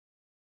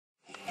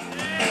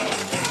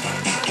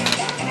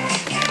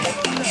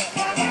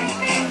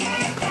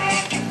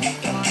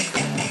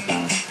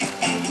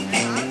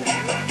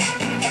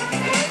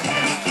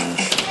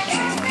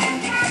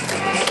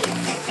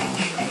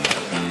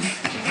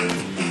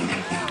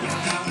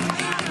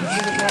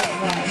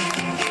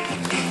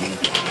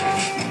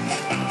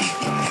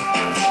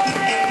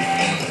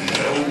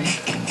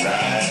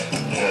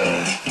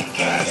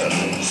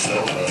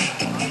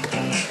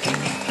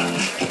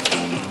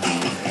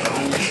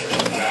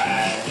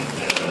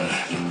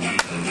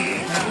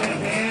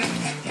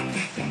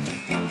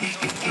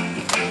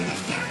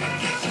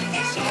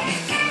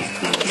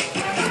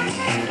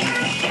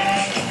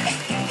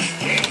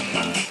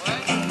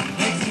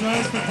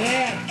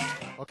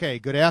Okay,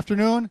 good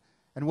afternoon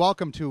and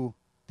welcome to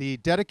the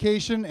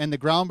dedication and the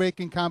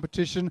groundbreaking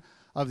competition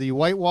of the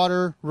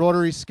Whitewater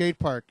Rotary Skate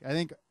Park. I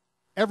think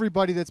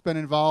everybody that's been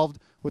involved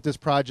with this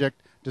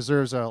project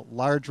deserves a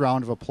large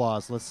round of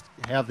applause. Let's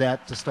have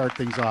that to start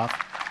things off.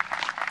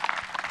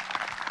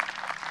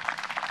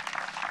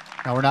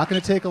 Now, we're not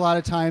going to take a lot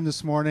of time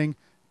this morning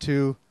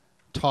to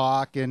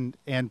talk and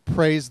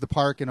praise the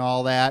park and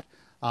all that.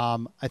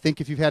 I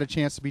think if you've had a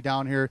chance to be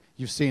down here,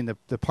 you've seen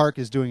the park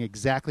is doing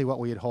exactly what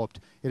we had hoped.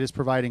 It is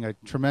providing a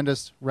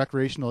tremendous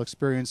recreational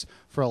experience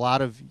for a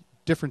lot of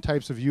different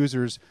types of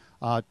users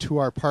to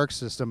our park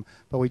system.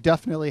 But we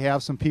definitely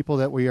have some people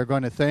that we are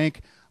going to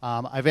thank.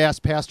 I've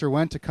asked Pastor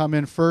Wendt to come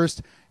in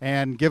first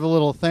and give a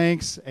little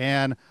thanks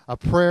and a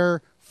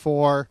prayer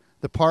for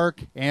the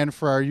park and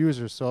for our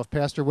users. So if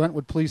Pastor Wendt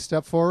would please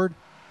step forward.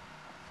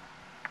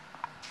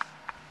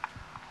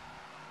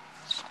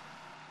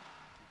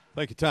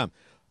 Thank you, Tom.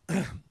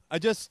 I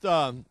just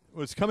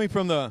was coming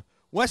from the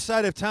west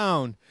side of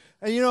town,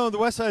 and you know, on the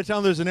west side of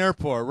town there's an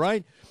airport,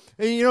 right?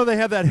 And you know they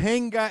have that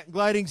hang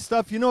gliding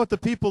stuff. You know what the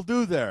people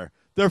do there?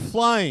 They're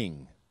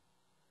flying.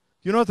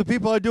 You know what the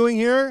people are doing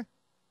here?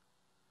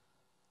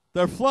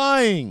 They're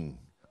flying.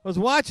 I was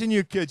watching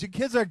you kids. You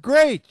kids are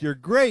great. You're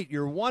great.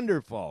 You're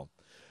wonderful.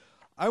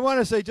 I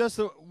want to say just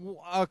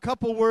a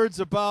couple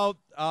words about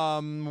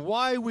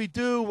why we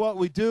do what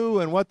we do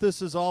and what this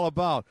is all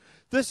about.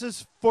 This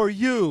is for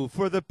you,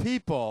 for the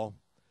people,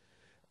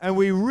 and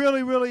we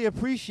really, really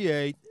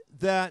appreciate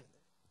that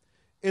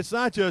it's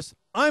not just,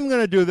 I'm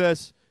going to do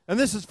this, and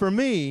this is for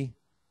me,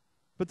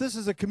 but this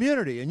is a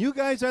community, and you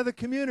guys are the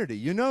community.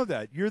 You know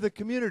that. You're the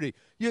community.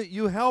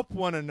 You help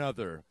one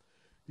another.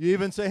 You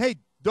even say, hey,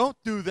 don't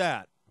do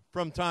that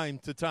from time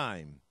to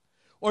time,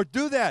 or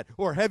do that,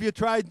 or have you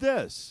tried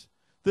this?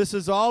 This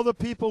is all the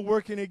people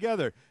working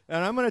together,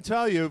 and I'm going to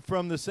tell you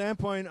from the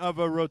standpoint of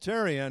a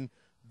Rotarian,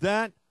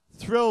 that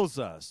thrills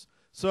us.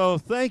 So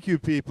thank you,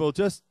 people.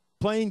 Just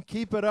plain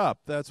keep it up.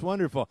 That's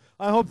wonderful.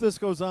 I hope this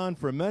goes on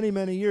for many,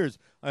 many years.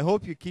 I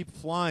hope you keep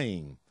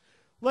flying.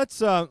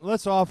 Let's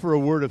offer a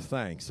word of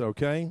thanks,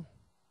 okay?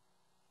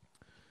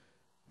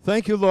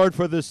 Thank you, Lord,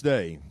 for this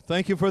day.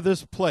 Thank you for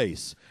this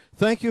place.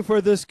 Thank you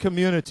for this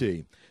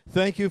community.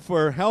 Thank you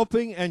for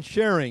helping and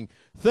sharing.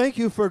 Thank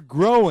you for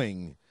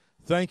growing.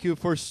 Thank you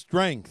for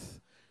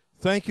strength.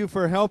 Thank you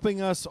for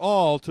helping us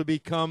all to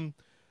become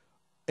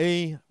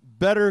a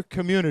better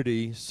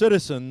community,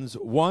 citizens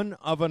one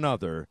of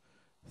another.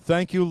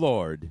 Thank you,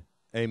 Lord.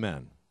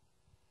 Amen.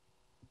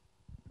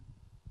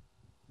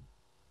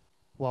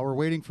 While we're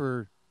waiting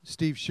for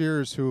Steve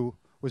Shears, who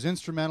was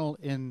instrumental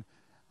in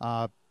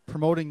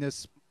promoting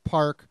this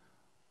park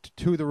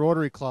to the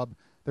Rotary Club,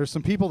 there's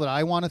some people that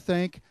I want to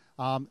thank.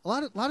 A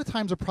lot of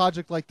times a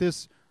project like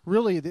this,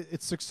 really,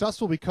 it's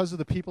successful because of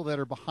the people that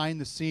are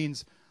behind the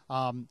scenes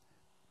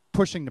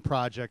pushing the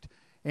project.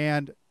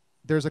 And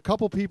there's a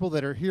couple people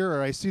that are here,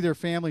 or I see their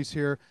families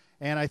here,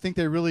 and I think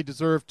they really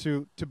deserve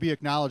to be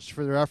acknowledged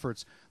for their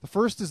efforts. The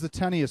first is the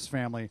Tenius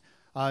family.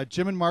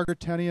 Jim and Margaret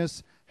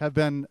Tenius have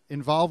been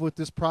involved with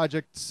this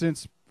project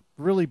since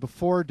really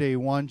before day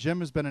one. Jim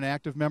has been an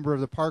active member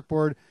of the park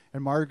board,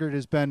 and Margaret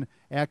has been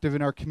active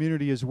in our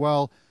community as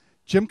well.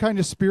 Jim kind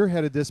of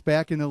spearheaded this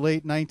back in the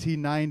late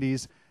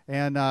 1990s,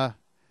 and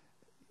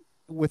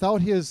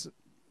without his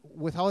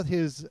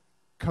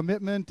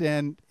commitment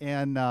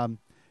and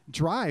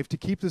drive to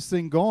keep this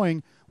thing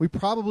going, we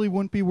probably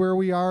wouldn't be where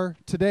we are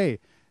today.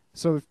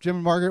 So if Jim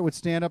and Margaret would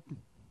stand up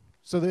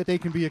so that they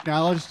can be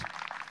acknowledged.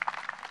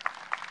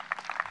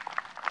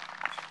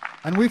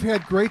 And we've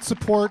had great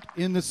support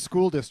in the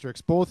school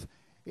districts, both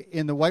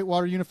in the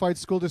Whitewater Unified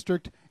School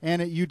District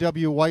and at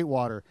UW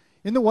Whitewater.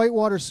 In the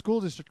Whitewater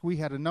School District, we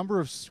had a number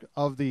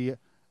of the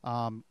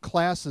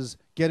classes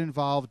get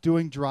involved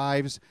doing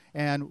drives,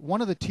 and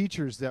one of the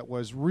teachers that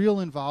was real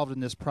involved in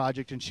this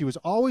project, and she was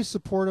always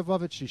supportive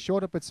of it. She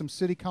showed up at some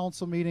city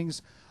council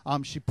meetings.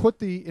 She put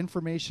the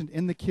information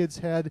in the kids'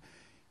 head.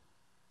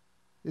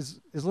 Is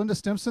Linda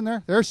Stimson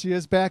there? There she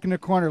is, back in the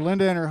corner.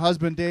 Linda and her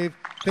husband Dave.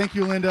 Thank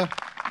you, Linda.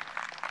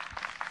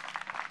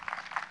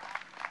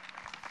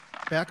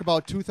 Back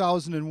about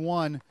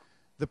 2001,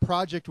 the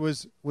project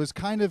was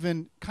kind of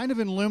in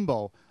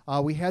limbo.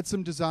 We had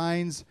some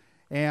designs,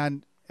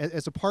 and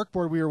as a park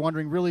board, we were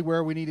wondering really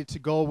where we needed to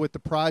go with the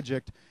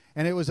project.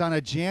 And it was on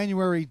a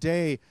January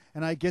day,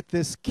 and I get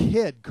this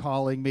kid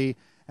calling me,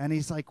 and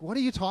he's like, "What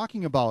are you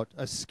talking about?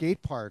 A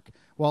skate park?"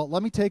 Well,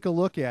 let me take a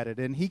look at it.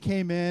 And he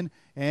came in,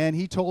 and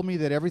he told me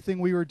that everything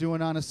we were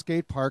doing on a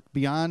skate park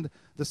beyond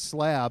the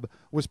slab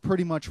was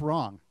pretty much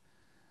wrong.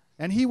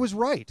 And he was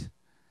right.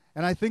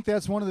 And I think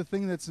that's one of the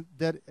things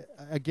that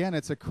again,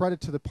 it's a credit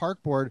to the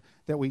park board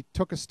that we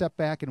took a step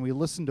back and we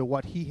listened to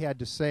what he had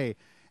to say.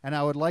 And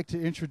I would like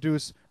to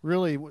introduce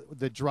really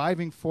the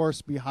driving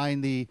force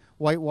behind the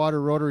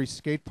Whitewater Rotary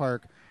Skate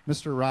Park,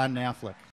 Mr. Ron Knaflick.